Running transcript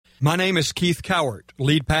My name is Keith Cowart,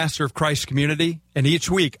 lead pastor of Christ Community, and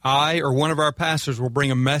each week I or one of our pastors will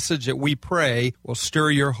bring a message that we pray will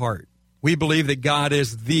stir your heart. We believe that God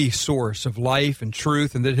is the source of life and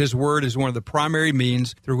truth, and that His Word is one of the primary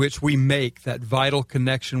means through which we make that vital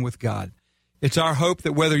connection with God. It's our hope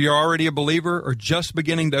that whether you're already a believer or just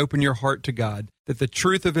beginning to open your heart to God, that the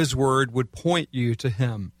truth of His Word would point you to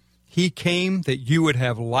Him. He came that you would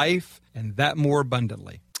have life, and that more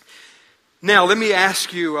abundantly. Now, let me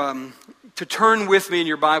ask you to turn with me in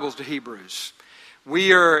your Bibles to Hebrews.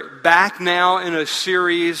 We are back now in a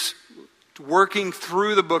series working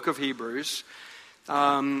through the book of Hebrews.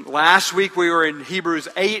 Last week we were in Hebrews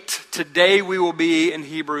 8. Today we will be in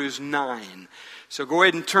Hebrews 9. So go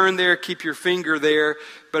ahead and turn there, keep your finger there.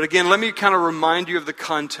 But again, let me kind of remind you of the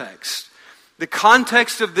context. The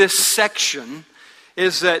context of this section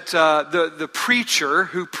is that the preacher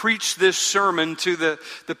who preached this sermon to the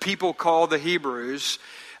people called the Hebrews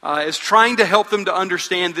is trying to help them to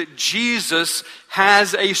understand that Jesus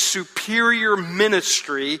has a superior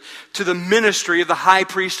ministry to the ministry of the high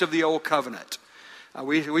priest of the Old Covenant.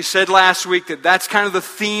 We said last week that that's kind of the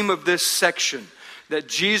theme of this section, that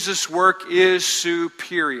Jesus' work is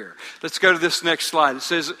superior. Let's go to this next slide. It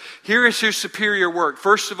says, here is His superior work.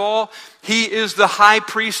 First of all, He is the high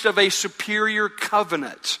priest of a superior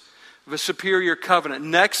covenant.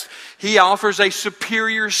 Next, He offers a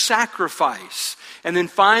superior sacrifice. And then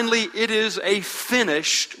finally, it is a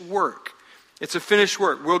finished work. It's a finished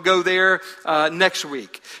work. We'll go there next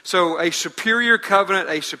week. So a superior covenant,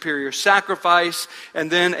 a superior sacrifice,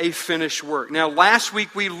 and then a finished work. Now, last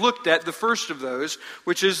week we looked at the first of those,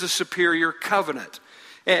 which is the superior covenant.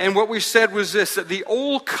 And what we said was this, that the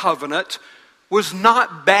old covenant was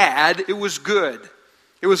not bad, it was good.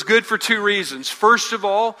 It was good for two reasons. First of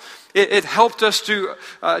all, it helped us to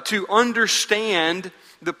understand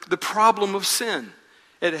the problem of sin.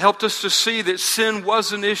 It helped us to see that sin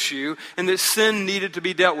was an issue and that sin needed to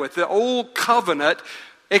be dealt with. The old covenant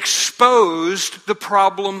exposed the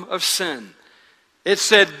problem of sin. It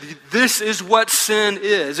said, this is what sin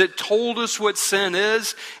is. It told us what sin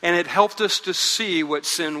is, and it helped us to see what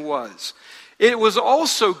sin was. It was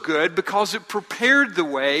also good because it prepared the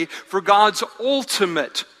way for God's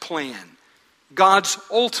ultimate plan. God's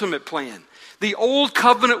ultimate plan. The old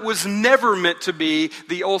covenant was never meant to be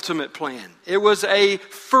the ultimate plan. It was a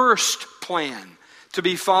first plan to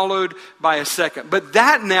be followed by a second. But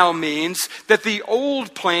that now means that the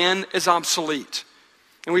old plan is obsolete.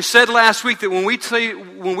 And we said last week that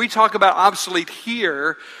when we talk about obsolete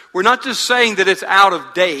here, we're not just saying that it's out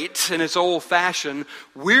of date and it's old-fashioned.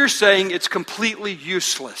 We're saying it's completely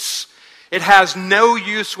useless. It has no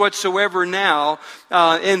use whatsoever now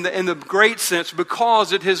in the great sense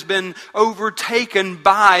because it has been overtaken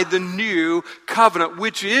by the new covenant,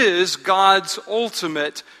 which is God's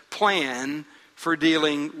ultimate plan for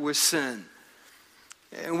dealing with sin.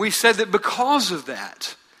 And we said that because of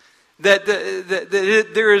that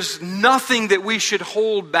there is nothing that we should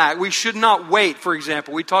hold back. We should not wait, for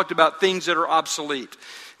example. We talked about things that are obsolete.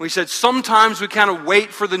 We said sometimes we kind of wait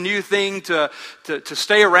for the new thing to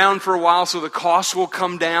stay around for a while so the costs will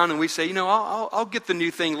come down. And we say, I'll get the new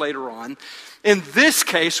thing later on. In this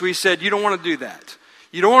case, we said you don't want to do that.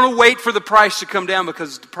 You don't want to wait for the price to come down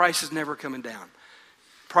because the price is never coming down.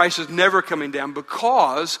 Price is never coming down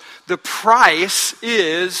because the price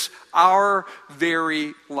is our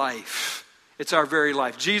very life. It's our very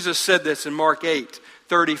life. Jesus said this in Mark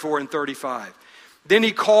 8:34 and 35. Then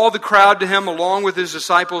He called the crowd to Him along with His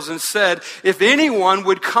disciples and said, if anyone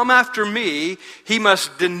would come after me, he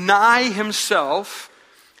must deny himself,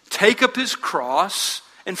 take up his cross,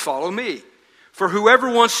 and follow me. For whoever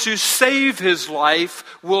wants to save his life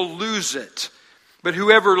will lose it. But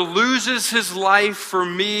whoever loses his life for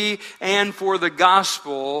me and for the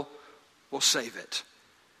gospel will save it.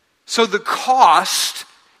 So the cost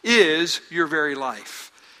is your very life.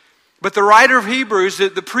 But the writer of Hebrews, the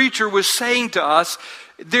preacher, was saying to us,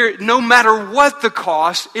 no matter what the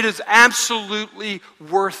cost, it is absolutely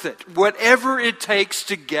worth it. Whatever it takes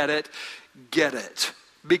to get it, get it.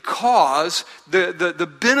 Because the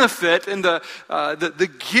benefit and the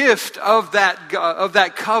gift of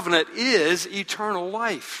that covenant is eternal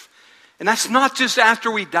life. And that's not just after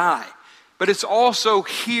we die, but it's also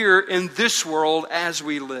here in this world as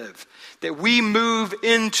we live. That we move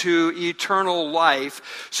into eternal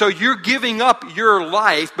life. So you're giving up your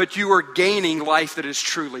life, but you are gaining life that is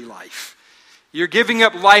truly life. You're giving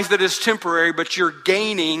up life that is temporary, but you're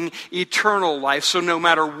gaining eternal life. So no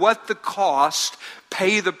matter what the cost,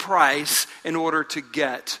 pay the price in order to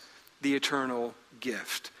get the eternal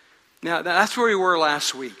gift. Now, that's where we were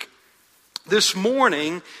last week. This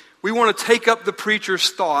morning, we want to take up the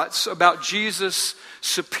preacher's thoughts about Jesus'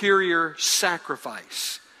 superior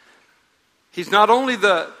sacrifice. He's not only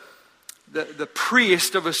the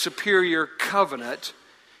priest of a superior covenant,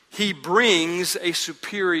 he brings a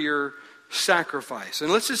superior sacrifice.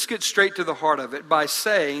 And let's just get straight to the heart of it by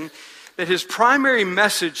saying that his primary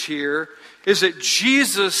message here is that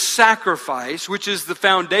Jesus' sacrifice, which is the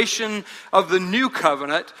foundation of the new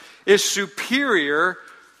covenant, is superior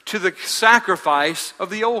to the sacrifice of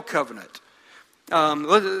the old covenant.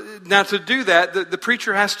 Now to do that, the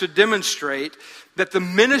preacher has to demonstrate that the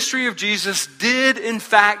ministry of Jesus did in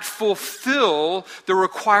fact fulfill the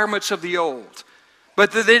requirements of the old,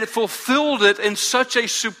 but that it fulfilled it in such a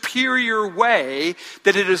superior way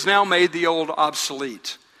that it has now made the old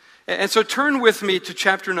obsolete. And so turn with me to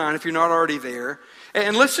chapter 9 if you're not already there,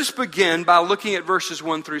 and let's just begin by looking at verses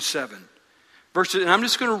 1 through 7. And I'm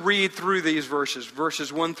just going to read through these verses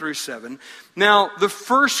 1 through 7. Now, the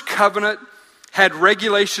first covenant had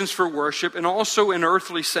regulations for worship and also an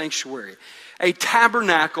earthly sanctuary. A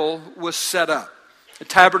tabernacle was set up. A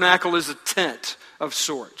tabernacle is a tent of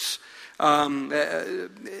sorts. In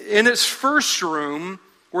its first room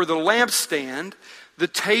were the lampstand, the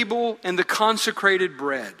table, and the consecrated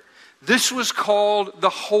bread. This was called the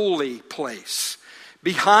holy place.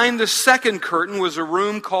 Behind the second curtain was a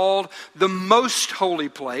room called the most holy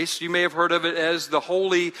place. You may have heard of it as the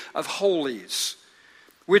Holy of Holies,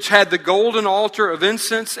 which had the golden altar of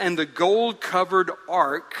incense and the gold-covered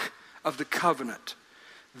ark of the covenant.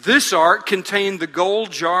 This ark contained the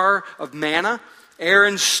gold jar of manna,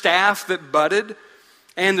 Aaron's staff that budded,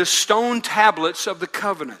 and the stone tablets of the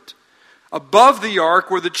covenant. Above the ark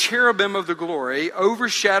were the cherubim of the glory,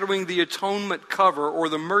 overshadowing the atonement cover or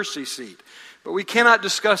the mercy seat. But we cannot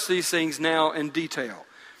discuss these things now in detail.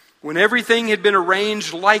 When everything had been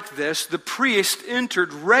arranged like this, the priest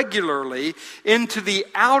entered regularly into the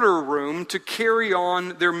outer room to carry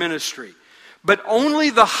on their ministry. But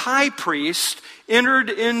only the high priest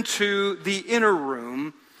entered into the inner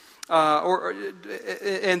room,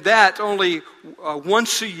 and that only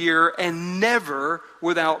once a year and never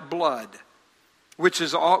without blood,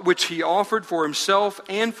 which he offered for himself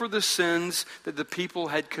and for the sins that the people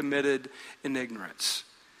had committed in ignorance.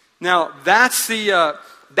 Now, that's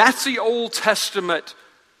the Old Testament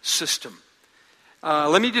system.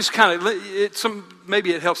 Let me just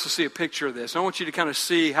maybe it helps to see a picture of this. I want you to kind of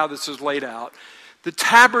see how this is laid out. The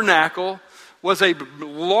tabernacle was a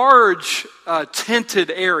large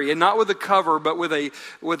tented area, not with a cover, but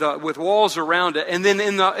with walls around it. And then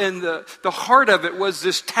in the heart of it was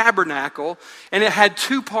this tabernacle, and it had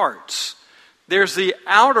two parts. There's the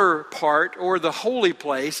outer part, or the holy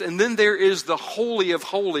place, and then there is the Holy of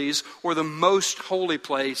Holies, or the most holy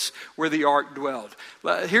place where the ark dwelled.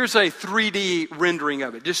 Here's a 3D rendering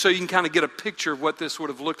of it, just so you can kind of get a picture of what this would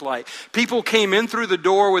have looked like. People came in through the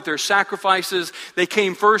door with their sacrifices. They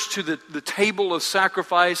came first to the table of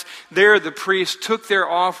sacrifice. There the priest took their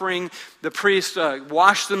offering. The priest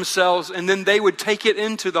washed themselves, and then they would take it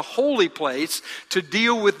into the holy place to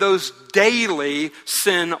deal with those daily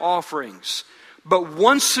sin offerings. But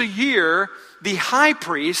once a year, the high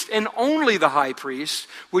priest, and only the high priest,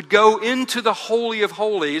 would go into the Holy of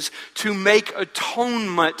Holies to make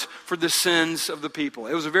atonement for the sins of the people.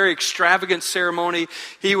 It was a very extravagant ceremony.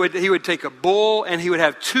 He would take a bull, and he would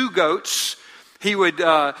have two goats. He would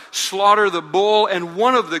slaughter the bull and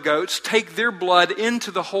one of the goats, take their blood into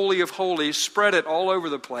the Holy of Holies, spread it all over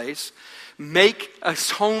the place, make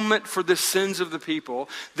atonement for the sins of the people.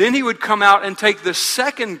 Then he would come out and take the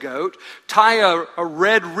second goat, tie a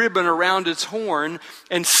red ribbon around its horn,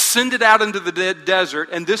 and send it out into the desert.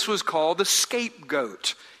 And this was called the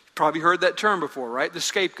scapegoat. You probably heard that term before, right? The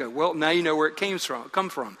scapegoat. Well, now you know where it come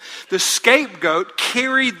from. The scapegoat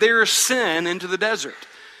carried their sin into the desert.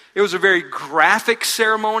 It was a very graphic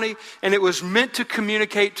ceremony, and it was meant to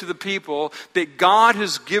communicate to the people that God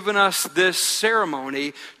has given us this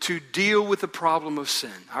ceremony to deal with the problem of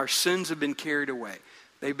sin. Our sins have been carried away.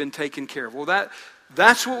 They've been taken care of. Well,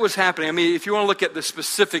 that's what was happening. I mean, if you want to look at the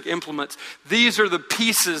specific implements, these are the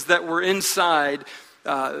pieces that were inside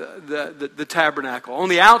the tabernacle. On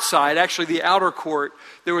the outside, actually the outer court,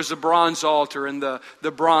 there was a bronze altar and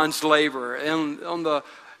the bronze laver. And on the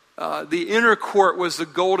inner court was the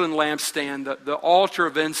golden lampstand, the altar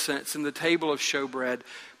of incense, and the table of showbread.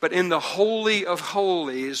 But in the Holy of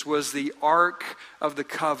Holies was the Ark of the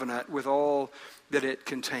Covenant with all that it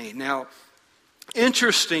contained. Now,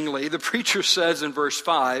 interestingly, the preacher says in verse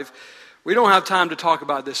 5, we don't have time to talk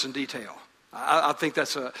about this in detail. I think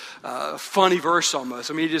that's a funny verse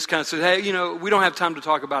almost. I mean, he just kind of says, hey, we don't have time to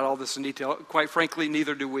talk about all this in detail. Quite frankly,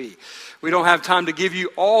 neither do we. We don't have time to give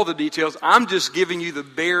you all the details. I'm just giving you the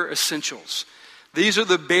bare essentials. These are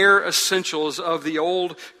the bare essentials of the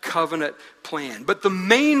old covenant plan. But the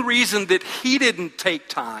main reason that he didn't take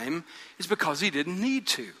time is because he didn't need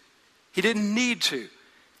to. He didn't need to.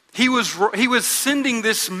 He was sending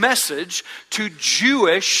this message to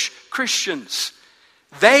Jewish Christians.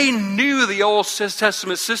 They knew the Old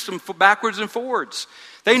Testament system backwards and forwards.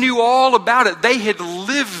 They knew all about it. They had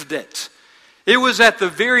lived it. It was at the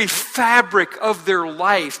very fabric of their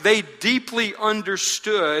life. They deeply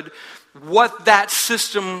understood what that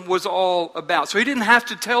system was all about. So he didn't have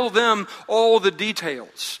to tell them all the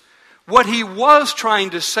details. What he was trying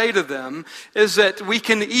to say to them is that we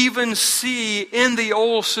can even see in the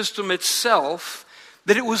old system itself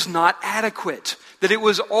that it was not adequate, that it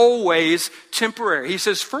was always temporary. He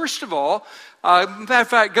says, first of all, matter of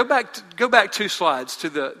fact, go back 2 slides to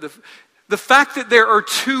the fact that there are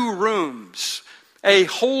 2 rooms, a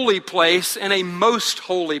holy place and a most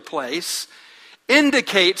holy place,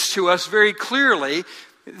 indicates to us very clearly,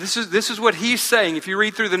 this is what he's saying. If you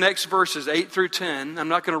read through the next verses, 8 through 10, I'm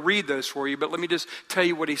not going to read those for you, but let me just tell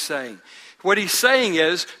you what he's saying. What he's saying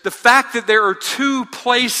is, the fact that there are 2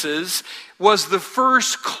 places was the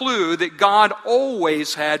first clue that God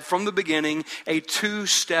always had from the beginning a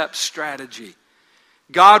 2-step strategy.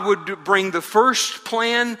 God would bring the first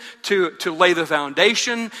plan to lay the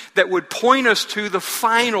foundation that would point us to the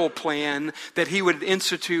final plan that he would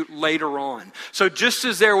institute later on. So just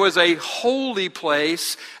as there was a holy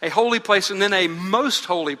place and then a most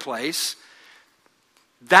holy place,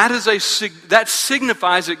 that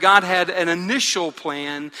signifies that God had an initial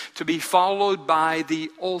plan to be followed by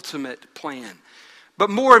the ultimate plan. But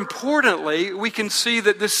more importantly, we can see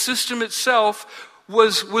that the system itself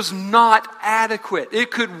was not adequate.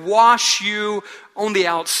 It could wash you on the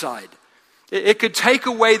outside. It could take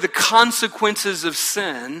away the consequences of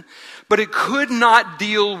sin, but it could not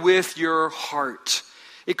deal with your heart.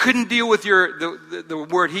 It couldn't deal with the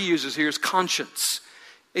word he uses here is conscience.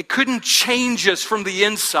 It couldn't change us from the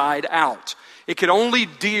inside out. It could only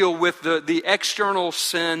deal with the external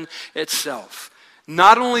sin itself.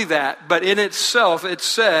 Not only that, but in itself, it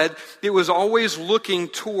said it was always looking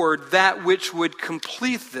toward that which would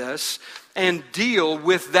complete this and deal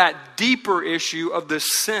with that deeper issue of the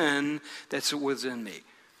sin that's within me.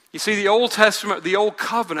 You see, the Old Testament, the Old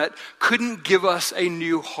Covenant, couldn't give us a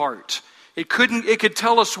new heart. It could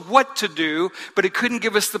tell us what to do, but it couldn't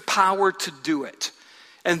give us the power to do it.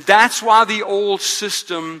 And that's why the old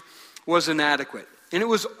system was inadequate. And it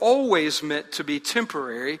was always meant to be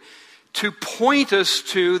temporary, to point us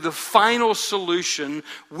to the final solution,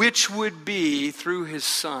 which would be through his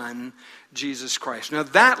Son, Jesus Christ. Now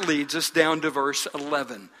that leads us down to verse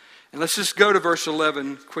 11. And let's just go to verse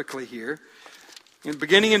 11 quickly here. And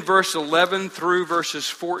beginning in verse 11 through verses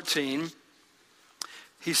 14,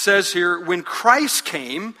 he says here, when Christ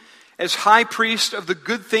came as high priest of the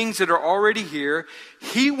good things that are already here,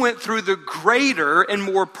 he went through the greater and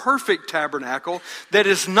more perfect tabernacle that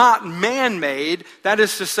is not man-made, that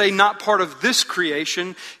is to say, not part of this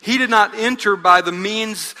creation. He did not enter by the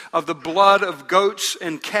means of the blood of goats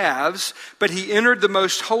and calves, but he entered the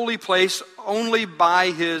most holy place only by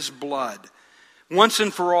his blood, once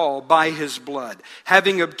and for all by his blood,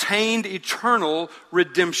 having obtained eternal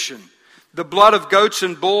redemption. The blood of goats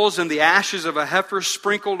and bulls and the ashes of a heifer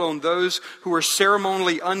sprinkled on those who are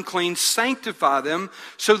ceremonially unclean sanctify them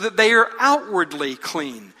so that they are outwardly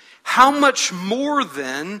clean. How much more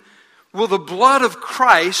then will the blood of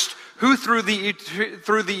Christ, who through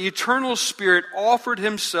the eternal Spirit offered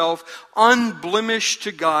himself unblemished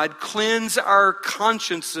to God, cleanse our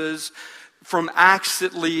consciences from acts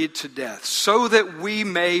that lead to death, so that we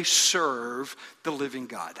may serve the living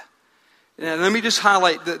God? Now, let me just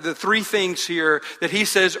highlight the 3 things here that he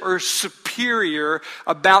says are superior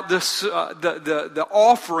about this, the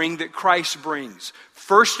offering that Christ brings.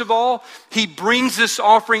 First of all, he brings this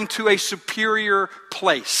offering to a superior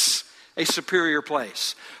place. A superior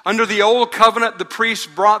place. Under the old covenant, the priests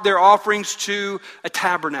brought their offerings to a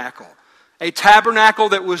tabernacle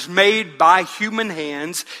that was made by human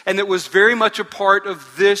hands and that was very much a part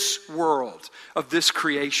of this world, of this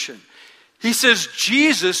creation. He says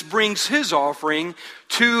Jesus brings his offering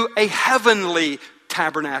to a heavenly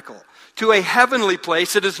tabernacle, to a heavenly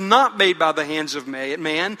place that is not made by the hands of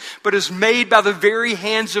man, but is made by the very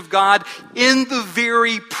hands of God in the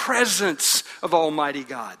very presence of Almighty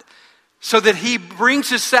God. So that he brings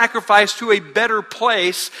his sacrifice to a better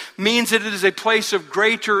place means that it is a place of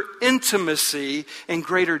greater intimacy and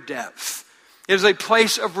greater depth. It is a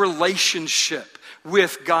place of relationship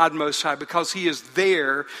with God Most High because he is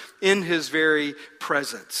there in his very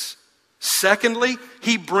presence. Secondly,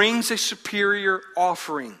 he brings a superior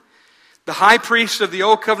offering. The high priest of the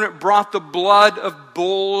Old Covenant brought the blood of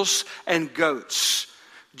bulls and goats.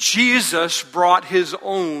 Jesus brought his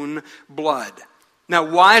own blood. Now,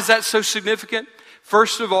 why is that so significant?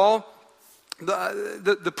 First of all,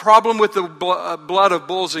 the problem with the blood of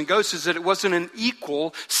bulls and goats is that it wasn't an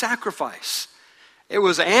equal sacrifice. It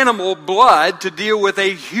was animal blood to deal with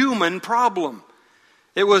a human problem.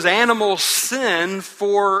 It was animal sin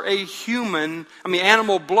for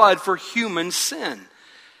animal blood for human sin.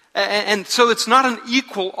 And so it's not an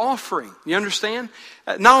equal offering. You understand?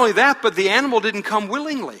 Not only that, but the animal didn't come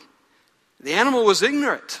willingly. The animal was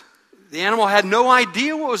ignorant. The animal had no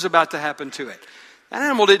idea what was about to happen to it. That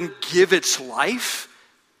animal didn't give its life.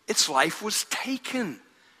 Its life was taken.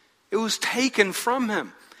 It was taken from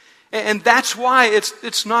him. And that's why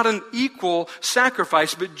it's not an equal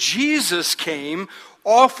sacrifice. But Jesus came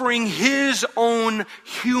offering his own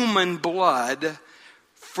human blood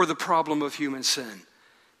for the problem of human sin.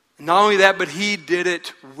 Not only that, but he did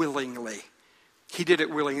it willingly. He did it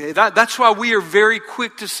willingly. That's why we are very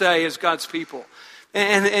quick to say as God's people,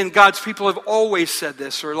 and God's people have always said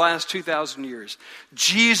this for the last 2,000 years,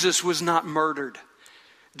 Jesus was not murdered.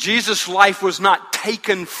 Jesus' life was not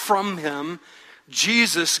taken from him.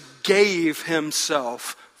 Jesus gave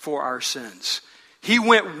himself for our sins. He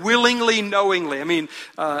went willingly, knowingly.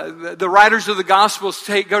 The writers of the Gospels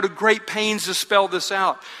go to great pains to spell this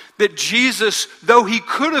out. That Jesus, though he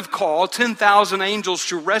could have called 10,000 angels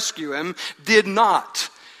to rescue him, did not.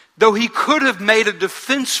 Though he could have made a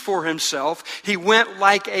defense for himself, he went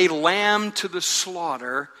like a lamb to the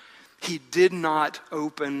slaughter. He did not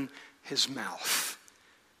open his mouth.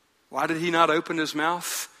 Why did he not open his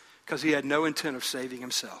mouth? Because he had no intent of saving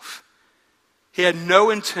himself. He had no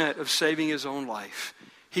intent of saving his own life.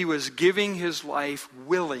 He was giving his life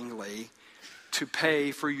willingly to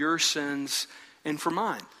pay for your sins and for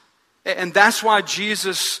mine. And that's why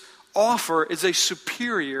Jesus' offer is a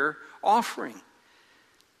superior offering.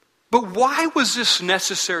 But why was this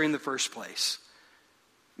necessary in the first place?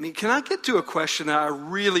 Can I get to a question that I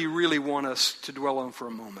really, really want us to dwell on for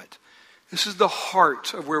a moment? This is the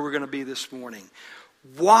heart of where we're going to be this morning.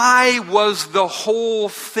 Why was the whole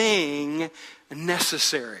thing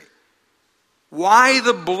necessary? Why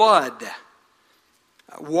the blood?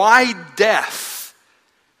 Why death?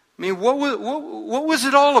 What was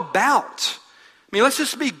it all about? Let's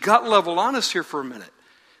just be gut level honest here for a minute.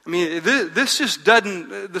 This just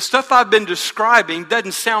doesn't, the stuff I've been describing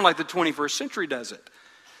doesn't sound like the 21st century, does it?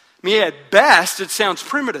 At best, it sounds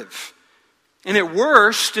primitive. And at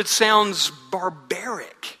worst, it sounds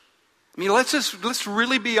barbaric. Let's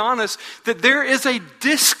really be honest that there is a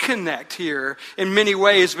disconnect here in many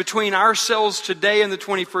ways between ourselves today in the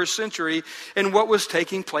 21st century and what was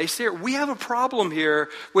taking place there. We have a problem here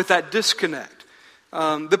with that disconnect.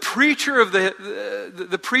 The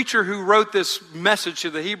preacher who wrote this message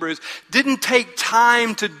to the Hebrews didn't take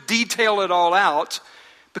time to detail it all out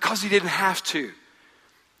because he didn't have to.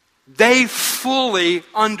 They fully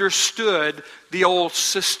understood the old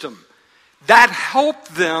system. That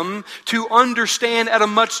helped them to understand at a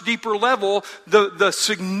much deeper level the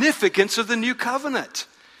significance of the new covenant.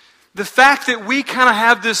 The fact that we kind of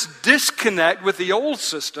have this disconnect with the old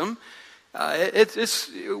system,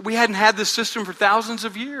 we hadn't had this system for thousands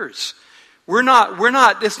of years.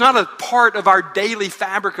 It's not a part of our daily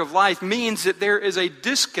fabric of life, means that there is a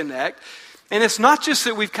disconnect. And it's not just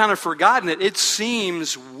that we've kind of forgotten it. It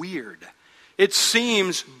seems weird. It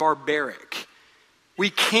seems barbaric. We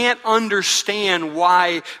can't understand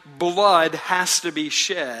why blood has to be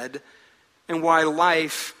shed and why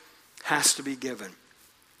life has to be given.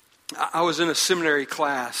 I was in a seminary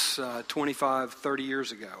class 25, 30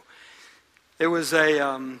 years ago. It was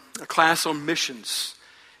a class on missions.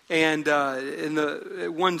 And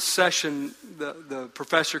in one session, the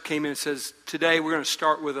professor came in and says, today we're going to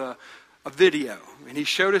start with a video. And he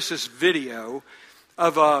showed us this video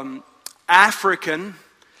of African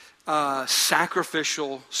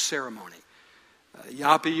sacrificial ceremony.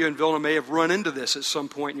 Yapi, you and Vilna may have run into this at some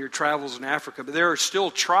point in your travels in Africa, but there are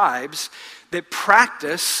still tribes that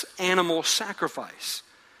practice animal sacrifice.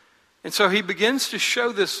 And so he begins to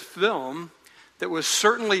show this film that was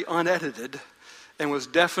certainly unedited and was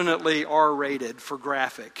definitely R-rated for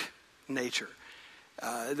graphic nature.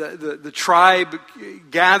 The tribe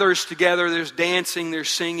gathers together, there's dancing, there's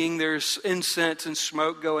singing, there's incense and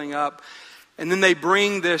smoke going up. And then they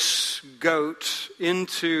bring this goat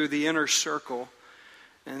into the inner circle,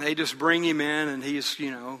 and they just bring him in, and he's,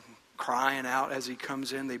 crying out as he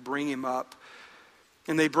comes in. They bring him up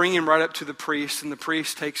And they bring him right up to the priest, and the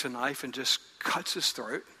priest takes a knife and just cuts his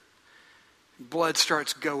throat. Blood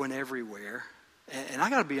starts going everywhere. And I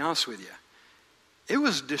got to be honest with you, it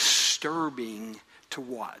was disturbing to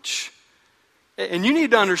watch. And you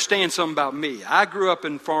need to understand something about me. I grew up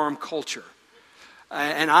in farm culture,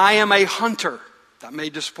 and I am a hunter. That may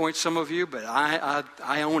disappoint some of you, but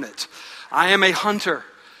I own it. I am a hunter.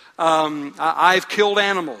 I've killed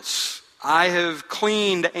animals. I have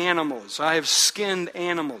cleaned animals. I have skinned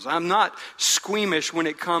animals. I'm not squeamish when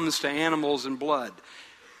it comes to animals and blood.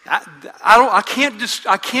 I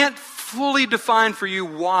can't fully define for you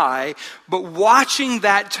why, but watching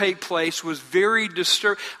that take place was very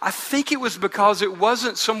disturbing. I think it was because it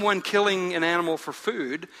wasn't someone killing an animal for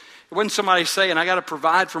food. It wasn't somebody saying, I got to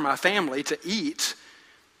provide for my family to eat.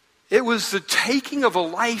 It was the taking of a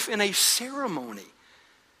life in a ceremony.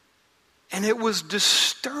 And it was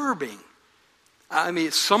disturbing. I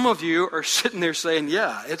mean, some of you are sitting there saying,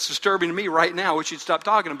 yeah, it's disturbing to me right now. We should stop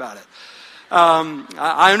talking about it.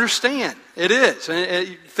 I understand. It is.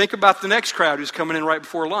 And think about the next crowd who's coming in right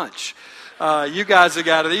before lunch. You guys have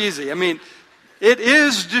got it easy. I mean, it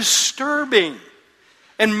is disturbing.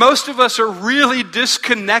 And most of us are really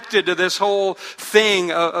disconnected to this whole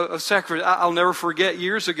thing of sacrifice. I'll never forget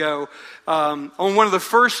years ago, on one of the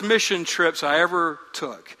first mission trips I ever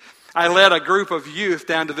took, I led a group of youth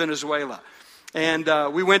down to Venezuela.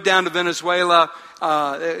 And we went down to Venezuela.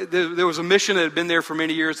 There was a mission that had been there for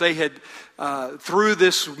many years. They had, through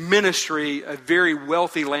this ministry, a very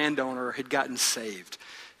wealthy landowner had gotten saved.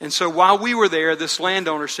 And so while we were there, this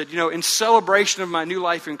landowner said, in celebration of my new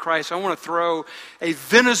life in Christ, I want to throw a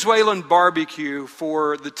Venezuelan barbecue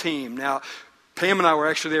for the team. Now, Pam and I were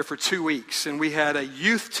actually there for 2 weeks, and we had a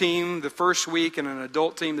youth team the first week and an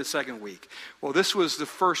adult team the second week. Well, this was the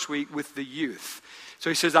first week with the youth. So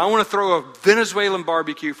he says, I want to throw a Venezuelan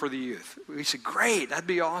barbecue for the youth. We said, great, that'd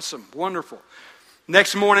be awesome, wonderful.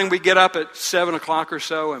 Next morning, we get up at 7 o'clock or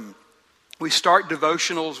so, and we start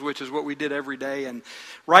devotionals, which is what we did every day. And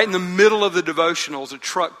right in the middle of the devotionals, a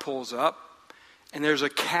truck pulls up, and there's a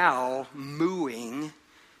cow mooing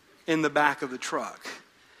in the back of the truck.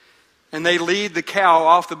 And they lead the cow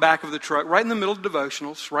off the back of the truck, right in the middle of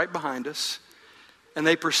devotionals, right behind us. And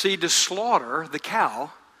they proceed to slaughter the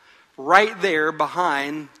cow right there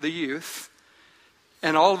behind the youth.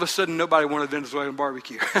 And all of a sudden, nobody wanted Venezuelan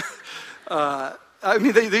barbecue.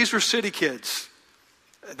 These were city kids.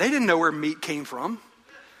 They didn't know where meat came from.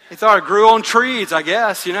 They thought it grew on trees, I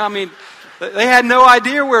guess. They had no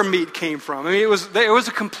idea where meat came from. It was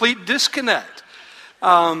a complete disconnect.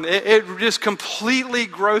 It just completely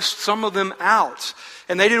grossed some of them out.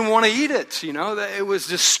 And they didn't want to eat it, It was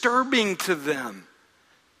disturbing to them.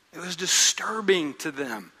 It was disturbing to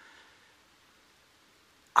them.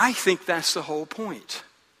 I think that's the whole point.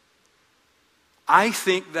 I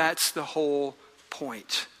think that's the whole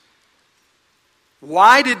point.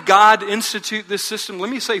 Why did God institute this system? Let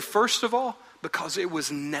me say, first of all, because it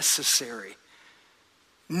was necessary.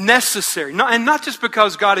 Necessary. And not just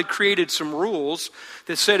because God had created some rules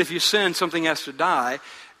that said if you sin, something has to die.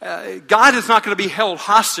 God is not going to be held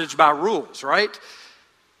hostage by rules, right?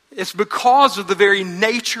 It's because of the very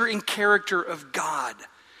nature and character of God.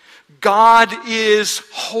 God is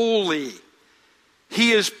holy.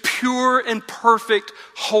 He is pure and perfect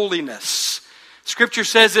holiness. Scripture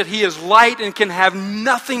says that He is light and can have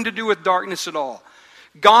nothing to do with darkness at all.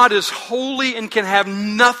 God is holy and can have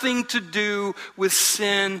nothing to do with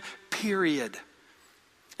sin, period.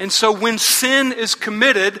 And so when sin is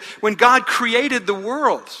committed, when God created the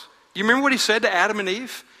world, you remember what He said to Adam and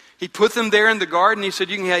Eve? He put them there in the garden. He said,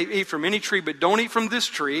 you can eat from any tree, but don't eat from this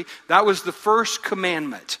tree. That was the first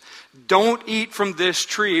commandment. Don't eat from this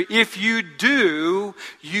tree. If you do,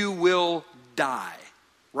 you will die.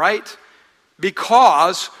 Right?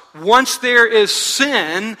 Because once there is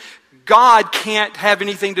sin, God can't have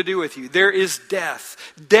anything to do with you. There is death.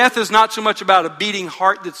 Death is not so much about a beating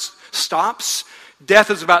heart that stops.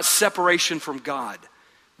 Death is about separation from God.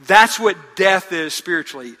 That's what death is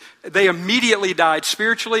spiritually. They immediately died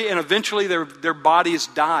spiritually, and eventually their bodies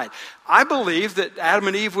died. I believe that Adam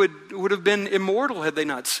and Eve would have been immortal had they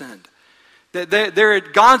not sinned. That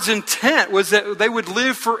God's intent was that they would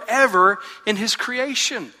live forever in His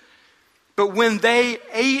creation. But when they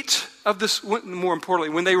ate of this, more importantly,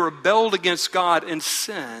 when they rebelled against God and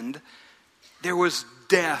sinned, there was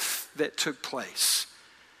death that took place.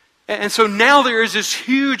 And so now there is this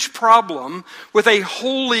huge problem with a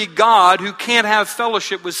holy God who can't have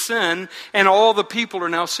fellowship with sin, and all the people are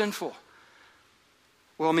now sinful.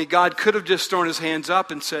 Well, God could have just thrown His hands up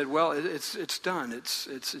and said, well, it's done,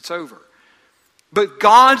 it's over. But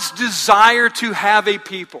God's desire to have a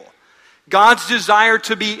people, God's desire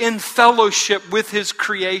to be in fellowship with His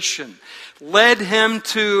creation led Him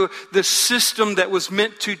to the system that was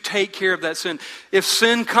meant to take care of that sin. If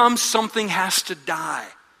sin comes, something has to die.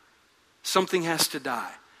 Something has to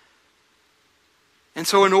die. And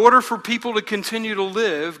so in order for people to continue to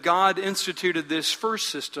live, God instituted this first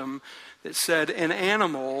system that said an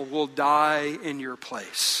animal will die in your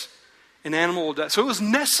place. An animal will die. So it was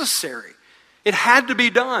necessary. It had to be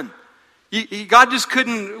done. God just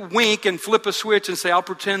couldn't wink and flip a switch and say, I'll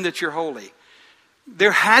pretend that you're holy.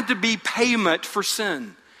 There had to be payment for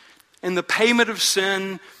sin. And the payment of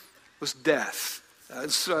sin was death.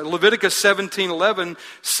 Leviticus 17:11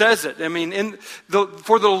 says it. I mean,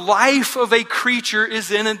 for the life of a creature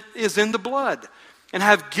is in the blood, and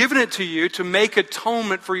have given it to you to make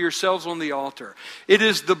atonement for yourselves on the altar. It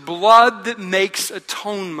is the blood that makes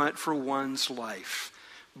atonement for one's life.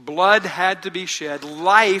 Blood had to be shed.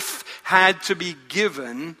 Life had to be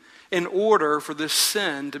given in order for this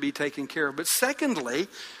sin to be taken care of. But secondly,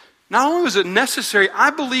 not only was it necessary,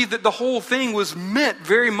 I believe that the whole thing was meant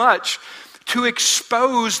very much to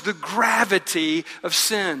expose the gravity of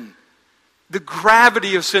sin. The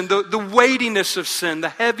gravity of sin, the weightiness of sin, the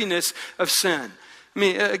heaviness of sin. I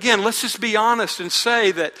mean, again, let's just be honest and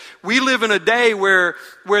say that we live in a day where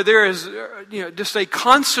there is just a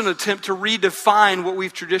constant attempt to redefine what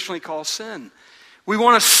we've traditionally called sin. We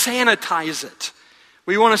want to sanitize it.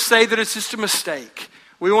 We want to say that it's just a mistake.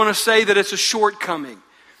 We want to say that it's a shortcoming.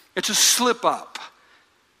 It's a slip up.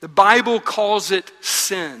 The Bible calls it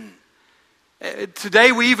sin.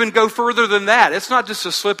 Today we even go further than that. It's not just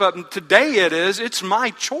a slip up. Today it is. It's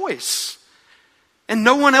my choice. And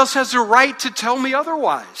no one else has the right to tell me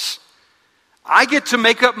otherwise. I get to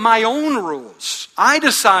make up my own rules. I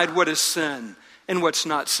decide what is sin and what's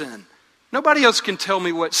not sin. Nobody else can tell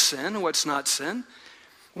me what's sin and what's not sin.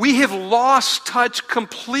 We have lost touch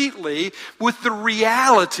completely with the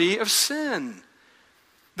reality of sin.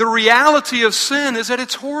 The reality of sin is that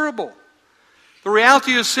it's horrible. The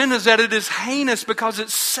reality of sin is that it is heinous because it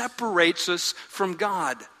separates us from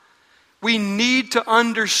God. We need to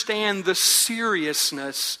understand the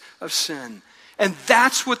seriousness of sin. And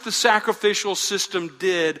that's what the sacrificial system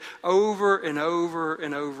did over and over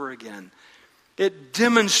and over again. It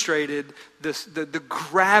demonstrated the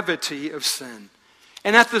gravity of sin.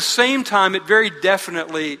 And at the same time, it very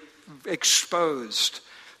definitely exposed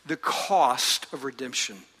the cost of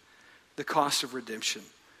redemption. The cost of redemption.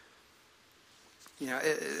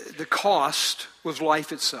 The cost was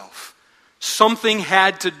life itself. Something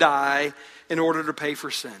had to die in order to pay for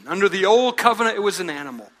sin. Under the old covenant, it was an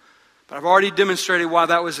animal. But I've already demonstrated why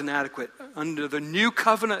that was inadequate. Under the new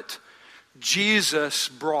covenant, Jesus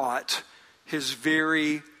brought His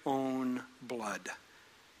very own blood.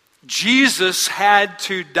 Jesus had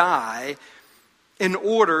to die in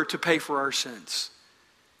order to pay for our sins.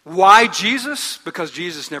 Why Jesus? Because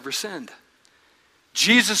Jesus never sinned.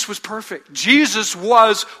 Jesus was perfect. Jesus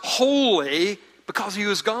was holy because He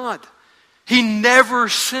was God. He never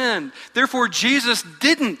sinned. Therefore, Jesus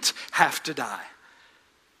didn't have to die.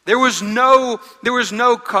 There was no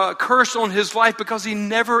curse on His life because He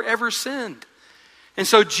never ever sinned. And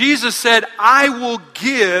so Jesus said, I will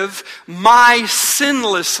give my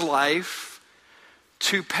sinless life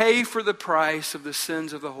to pay for the price of the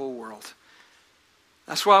sins of the whole world.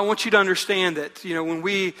 That's why I want you to understand that, when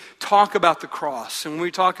we talk about the cross and when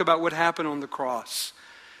we talk about what happened on the cross,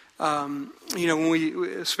 when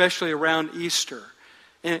we, especially around Easter,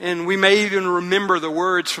 and we may even remember the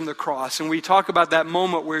words from the cross, and we talk about that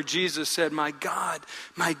moment where Jesus said, my God,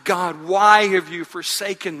 why have you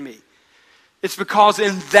forsaken me? It's because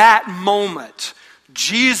in that moment,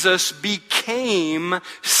 Jesus became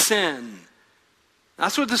sin.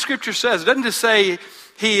 That's what the Scripture says. It doesn't just say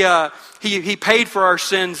He paid for our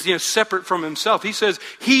sins, separate from Himself. He says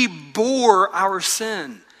He bore our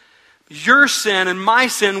sin. Your sin and my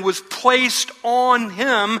sin was placed on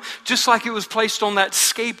Him just like it was placed on that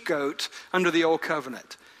scapegoat under the old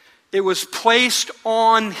covenant. It was placed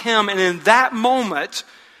on Him, and in that moment,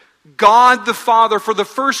 God the Father, for the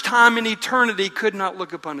first time in eternity, could not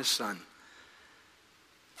look upon His Son.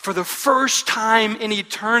 For the first time in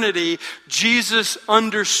eternity, Jesus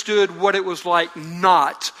understood what it was like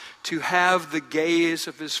not to have the gaze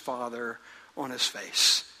of His Father on His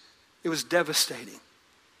face. It was devastating.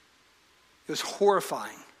 It was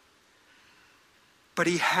horrifying. But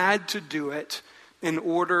He had to do it in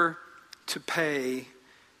order to pay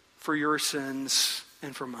for your sins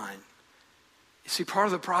and for mine. You see, part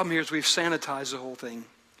of the problem here is we've sanitized the whole thing,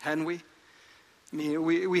 hadn't we? I mean,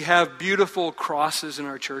 we have beautiful crosses in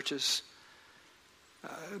our churches.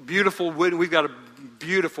 Beautiful wood. We've got a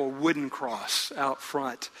beautiful wooden cross out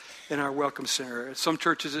front in our Welcome Center. At some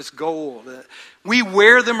churches it's gold. We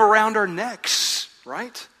wear them around our necks,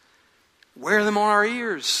 right? Wear them on our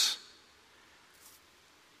ears.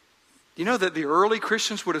 You know that the early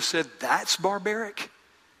Christians would have said that's barbaric?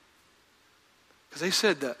 Because they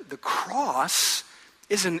said the cross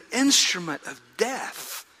is an instrument of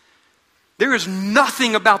death. There is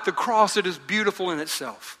nothing about the cross that is beautiful in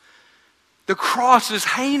itself. The cross is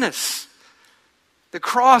heinous. The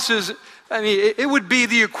cross is, it would be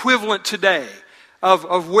the equivalent today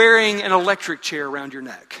of wearing an electric chair around your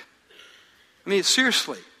neck.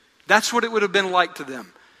 Seriously, that's what it would have been like to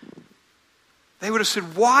them. They would have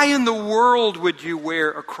said, why in the world would you wear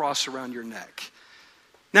a cross around your neck?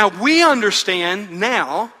 Now, we understand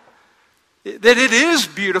now that it is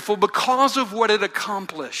beautiful because of what it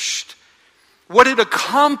accomplished. What it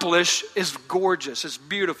accomplished is gorgeous, it's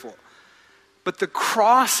beautiful. But the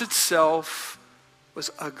cross itself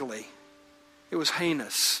was ugly. It was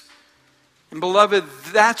heinous. And beloved,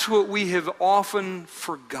 that's what we have often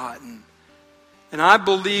forgotten. And I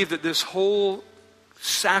believe that this whole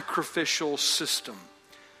sacrificial system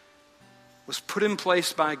was put in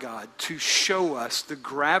place by God to show us the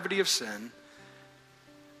gravity of sin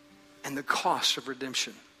and the cost of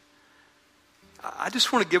redemption. I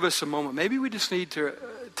just want to give us a moment. Maybe we just need to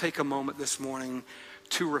take a moment this morning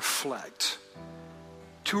to reflect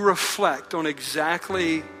on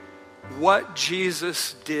exactly what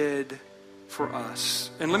Jesus did for us.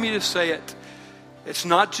 And let me just say it. It's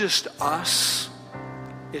not just us.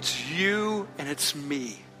 It's you and it's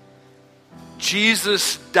me.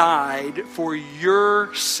 Jesus died for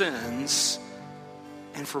your sins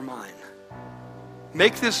and for mine.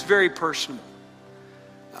 Make this very personal.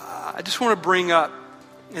 I just want to bring up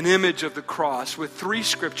an image of the cross with 3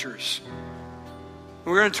 scriptures.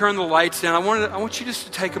 We're going to turn the lights down. I want you just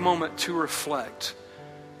to take a moment to reflect.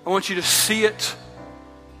 I want you to see it.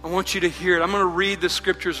 I want you to hear it. I'm going to read the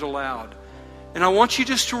scriptures aloud. And I want you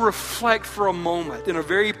just to reflect for a moment in a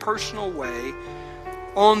very personal way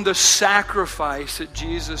on the sacrifice that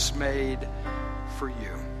Jesus made for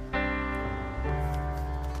you.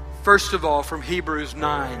 First of all, from Hebrews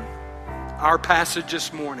 9, our passage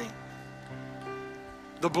this morning.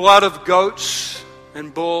 The blood of goats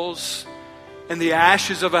and bulls and the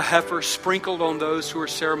ashes of a heifer sprinkled on those who are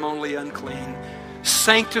ceremonially unclean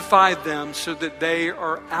sanctify them so that they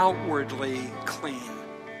are outwardly clean.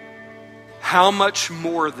 How much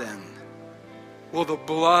more then will the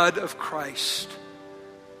blood of Christ,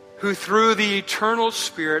 who through the eternal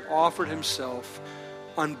Spirit offered himself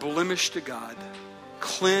unblemished to God,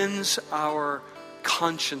 cleanse our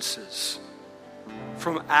consciences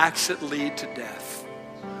from acts that lead to death,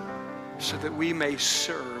 so that we may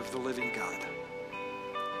serve the living God.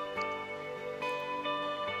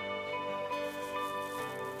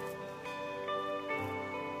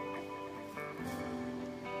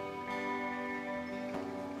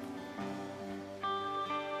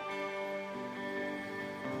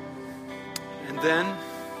 And then,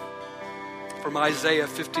 from Isaiah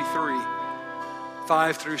 53,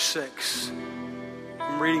 5 through 6,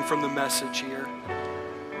 I'm reading from the Message here.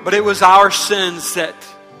 But it was our sins that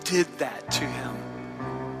did that to him,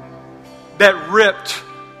 that ripped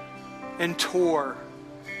and tore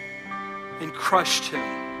and crushed him.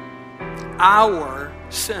 Our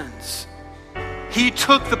sins. He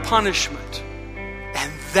took the punishment,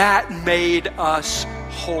 and that made us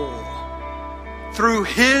whole. Through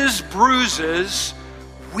his bruises,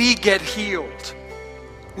 we get healed.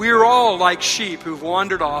 We're all like sheep who've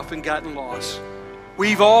wandered off and gotten lost.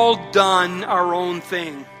 We've all done our own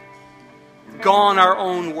thing, gone our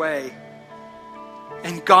own way.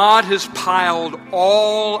 And God has piled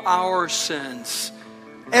all our sins,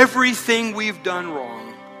 everything we've done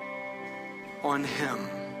wrong, on him.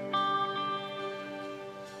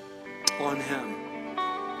 On him.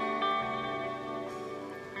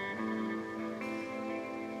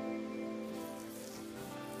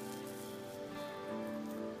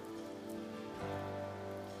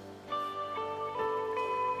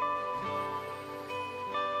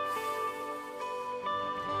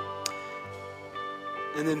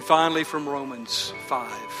 And then finally from Romans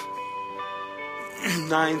 5,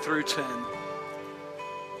 9 through 10.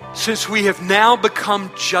 Since we have now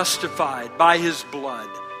become justified by his blood,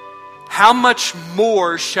 how much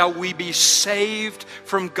more shall we be saved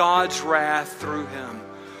from God's wrath through him?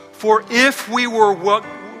 For if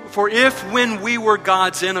when we were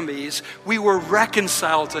God's enemies, we were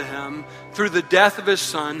reconciled to him through the death of his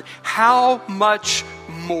Son, how much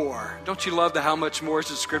more? Don't you love the how much more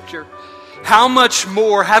is in Scripture? how much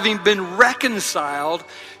more, having been reconciled,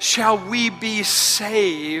 shall we be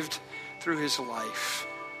saved through his life?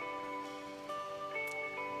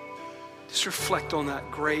 Just reflect on that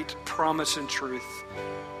great promise and truth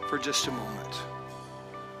for just a moment.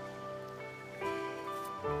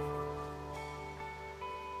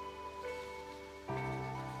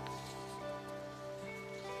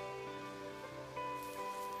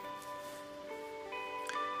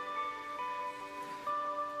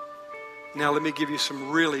 Now let me give you some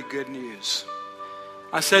really good news.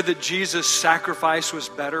 I said that Jesus' sacrifice was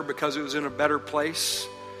better because it was in a better place.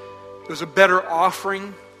 It was a better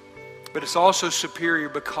offering, but it's also superior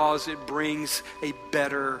because it brings a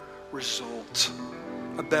better result.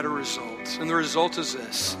 A better result. And the result is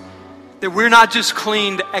this, that we're not just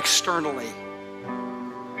cleaned externally.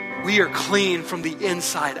 We are clean from the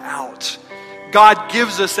inside out. God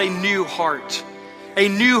gives us a new heart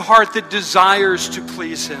that desires to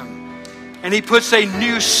please him. And he puts a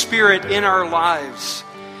new spirit in our lives.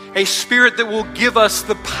 A spirit that will give us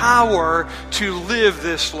the power to live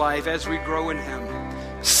this life as we grow in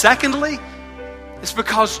him. Secondly, it's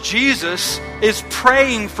because Jesus is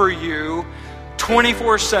praying for you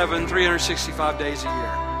 24/7, 365 days a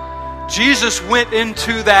year. Jesus went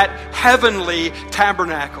into that heavenly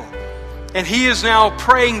tabernacle. And he is now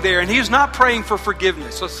praying there. And he is not praying for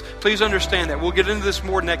forgiveness. Please understand that. We'll get into this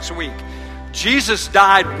more next week. Jesus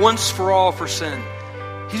died once for all for sin.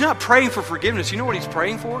 He's not praying for forgiveness. You know what he's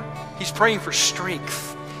praying for? He's praying for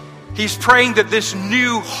strength. He's praying that this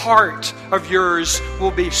new heart of yours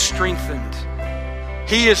will be strengthened.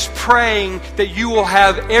 He is praying that you will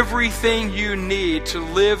have everything you need to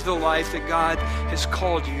live the life that God has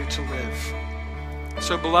called you to live.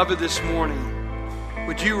 So, beloved, this morning,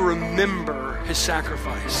 would you remember his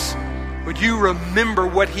sacrifice? Would you remember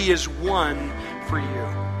what he has won for you?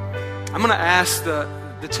 I'm going to ask the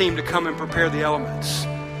team to come and prepare the elements.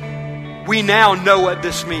 We now know what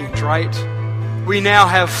this means, right? We now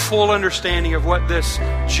have full understanding of what this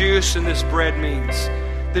juice and this bread means.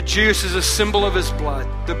 The juice is a symbol of his blood.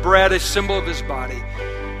 The bread is a symbol of his body.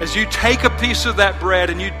 As you take a piece of that bread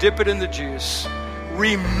and you dip it in the juice,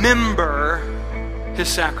 remember his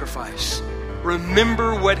sacrifice.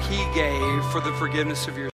 Remember what he gave for the forgiveness of your